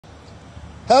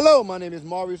Hello, my name is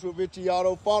Maurice with Richie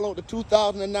Auto. Follow the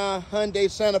 2009 Hyundai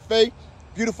Santa Fe.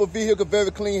 Beautiful vehicle, very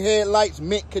clean headlights,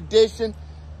 mint condition.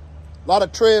 A lot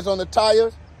of treads on the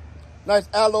tires. Nice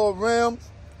alloy rims.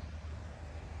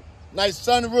 Nice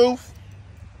sunroof.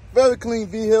 Very clean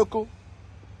vehicle.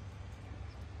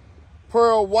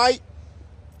 Pearl white.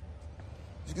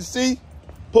 As you can see,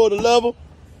 pull the lever.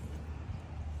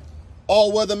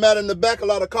 All-weather mat in the back, a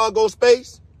lot of cargo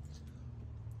space.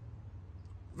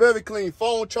 Very clean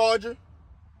phone charger.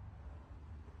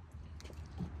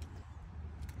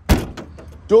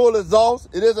 Dual exhaust.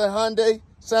 It is a Hyundai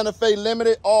Santa Fe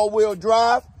Limited all-wheel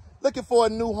drive. Looking for a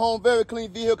new home, very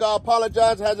clean vehicle. I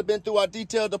apologize, it hasn't been through our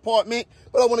detail department,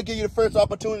 but I want to give you the first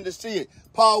opportunity to see it.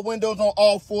 Power windows on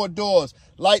all four doors.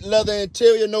 Light leather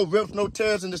interior, no rips, no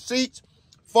tears in the seats.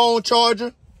 Phone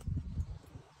charger.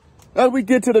 As we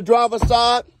get to the driver's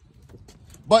side,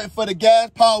 button for the gas,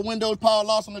 power windows, power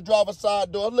locks on the driver's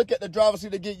side door. Look at the driver's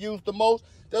seat that get used the most.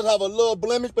 Does have a little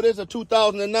blemish, but it's a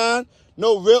 2009.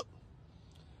 No rip.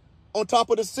 On top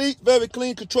of the seat, very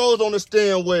clean controls on the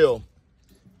steering wheel.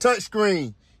 Touch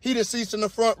screen, heated seats in the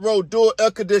front row, dual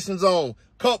air conditioning zone,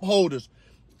 cup holders.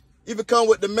 Even come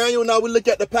with the manual. Now we look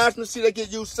at the passenger seat that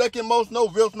get used second most. No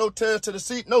rips, no tears to the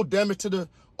seat, no damage to the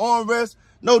armrest,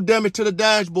 no damage to the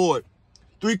dashboard.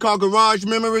 3-car garage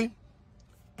memory.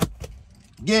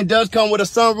 Again, does come with a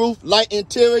sunroof, light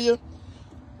interior.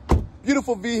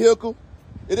 Beautiful vehicle.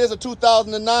 It is a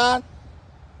 2009.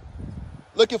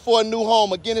 Looking for a new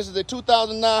home. Again, this is a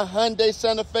 2009 Hyundai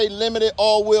Santa Fe Limited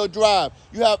all-wheel drive.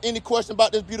 You have any question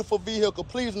about this beautiful vehicle,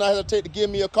 please do not hesitate to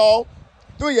give me a call.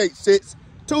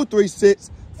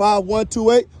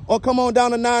 386-236-5128. Or come on down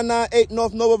to 998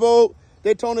 North Nova Road,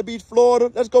 Daytona Beach,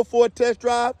 Florida. Let's go for a test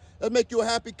drive. Let's make you a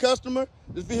happy customer.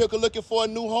 This vehicle looking for a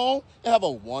new home. And have a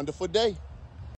wonderful day.